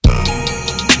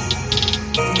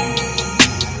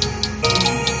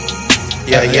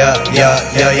Yeah, yeah, yeah,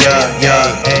 yeah, yeah,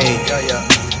 yeah, hey.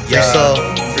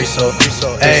 Free soul,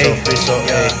 hey.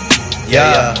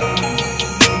 Yeah.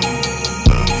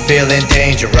 Feeling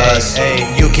dangerous,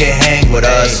 you can't hang with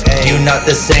us. You not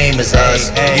the same as us.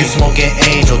 You smoking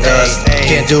angel dust,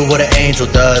 can't do what an angel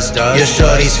does. Your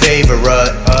shorty's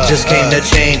favorite, just came to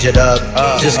change it up.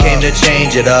 Just came to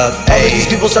change it up. All of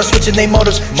these people start switching their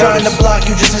motives, trying to block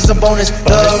you just as a bonus.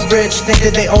 The rich think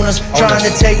that they own us, trying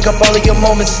to take up all of your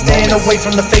moments. Staying away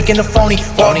from the fake and the phony.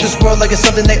 Walk this world like it's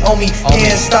something they owe me.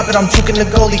 Can't stop it, I'm juking the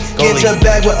goalie. Get to the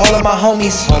bag with all of my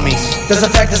homies. There's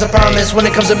a fact, there's a promise. When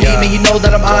it comes to me, man, you know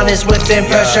that I'm honest. Within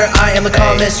pressure, I am the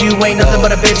calmest. You ain't nothing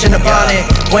but a bitch in a bonnet.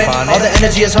 When all the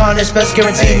energy is harnessed, best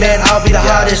guarantee, man, I'll be the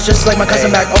hottest. Just like my cousin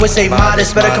back, always say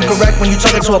modest. Better come correct when you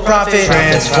talking to a prophet.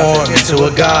 Transform into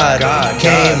a god,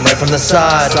 came right from the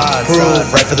side.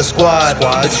 Prove right for the squad.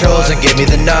 The chosen gave me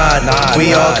the nod.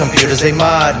 We all computers, they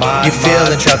mod. You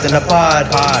feeling trapped in a pod.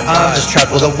 I'm just trapped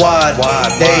with a wad.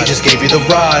 They just gave you the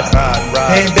rod.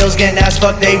 Paying bills, getting ass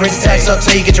fucked. They raise the tax up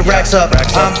till you get your racks up.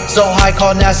 I'm so high,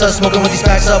 call NASA. Smoking with these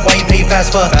packs up. Why you pay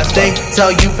fast for? They tell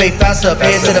you pay faster.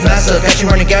 Pay it to the master. Got you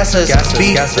running gases.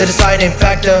 Be the deciding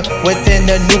factor within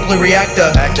the nuclear reactor.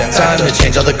 Time to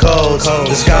change all the codes.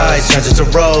 The sky turns into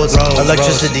roads.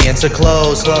 Electricity into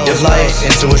clothes. Your life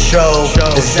into a show.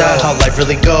 Is that how life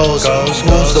really goes?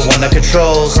 Who's the one that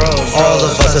controls? All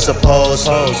of us are supposed.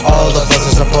 All of us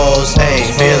are supposed. Hey,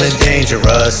 feeling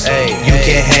dangerous. You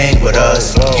can't hang with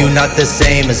us. You not the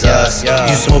same as us.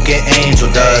 You smoking angel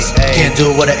dust. Can't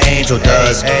do what an angel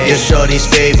does. Your shorty's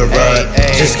favorite,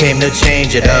 just came to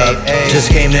change it up.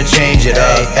 Just came to change it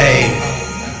up. Hey.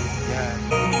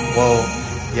 Whoa,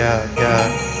 yeah.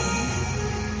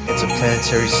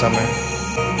 Interplanetary Summer,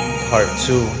 Part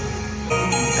 2.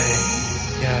 Hey,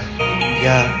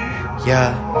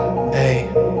 yeah,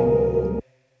 hey.